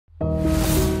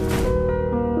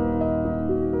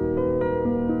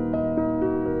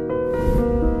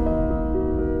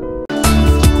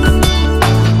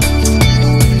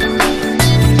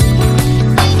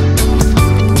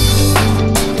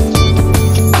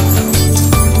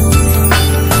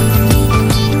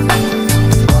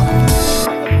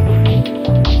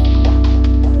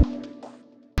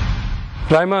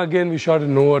Raima, again, we shot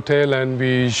in Novotel and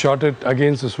we shot it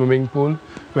against the swimming pool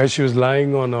where she was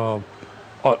lying on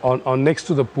next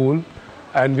to the pool,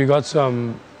 and we got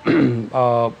some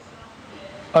a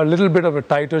little bit of a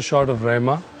tighter shot of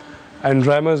Raima. And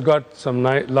Raima's got some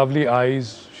lovely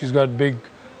eyes. She's got big,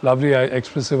 lovely,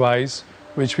 expressive eyes,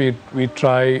 which we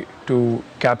try to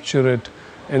capture it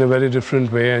in a very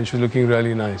different way, and she's looking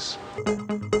really nice.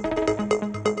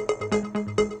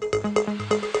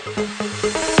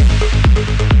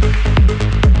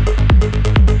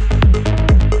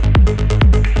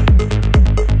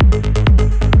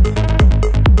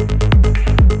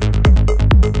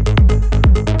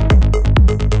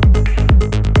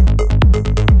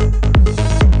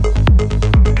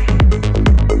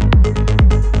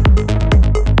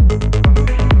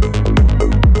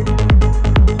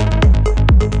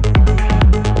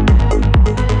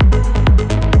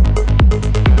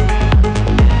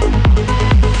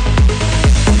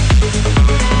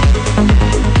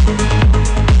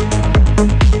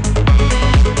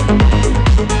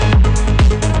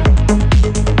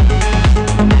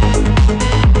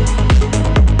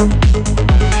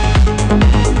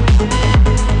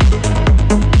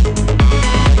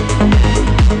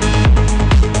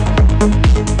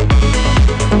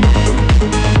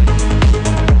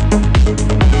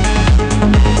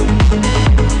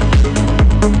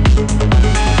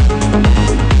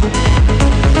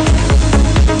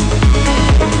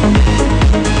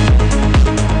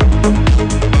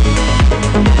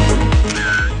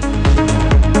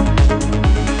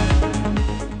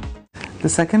 The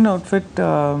second outfit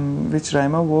which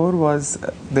Raima wore was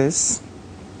this,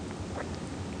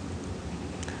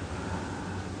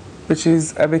 which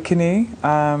is a bikini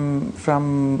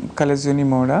from Calazioni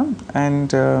Moda,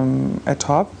 and a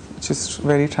top which is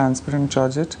very transparent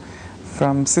georgette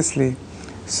from Sicily.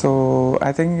 So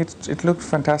I think it looked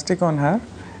fantastic on her,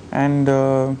 and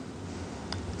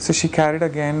so she carried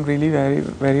again really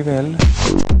very well.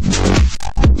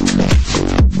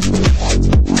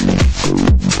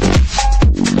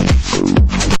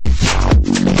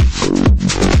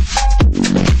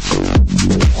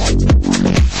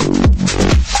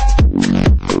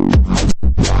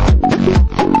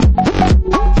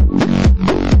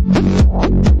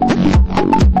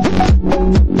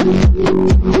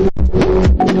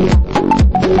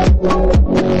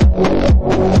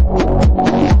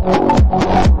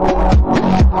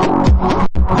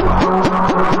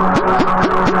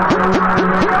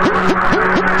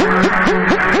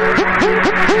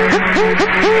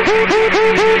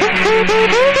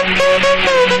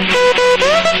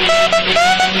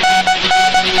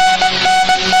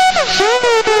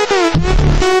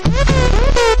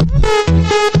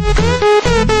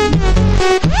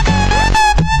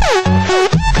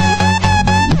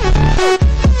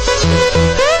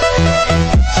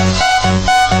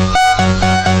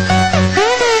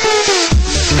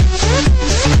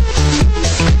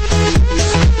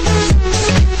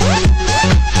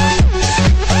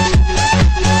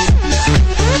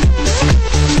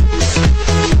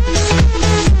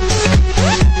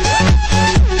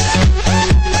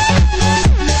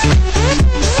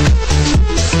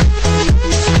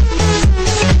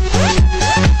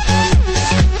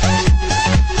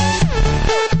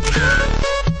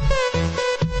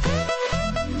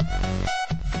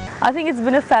 I think it's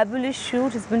been a fabulous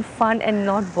shoot. It's been fun and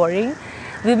not boring.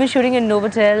 We've been shooting in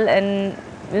Novotel, and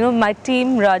my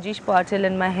team, Rajesh Patil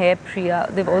and my hair Priya,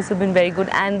 they've also been very good,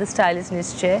 and the stylist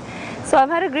Nishchay. So I've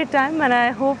had a great time, and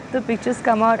I hope the pictures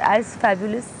come out as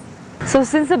fabulous. So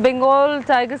since the Bengal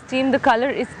Tigers team, the color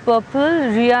is purple,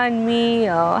 Ria and me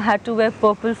had to wear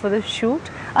purple for the shoot.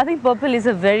 I think purple is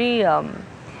a very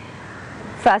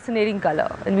fascinating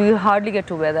color, and we hardly get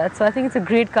to wear that. So I think it's a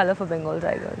great color for Bengal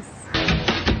Tigers.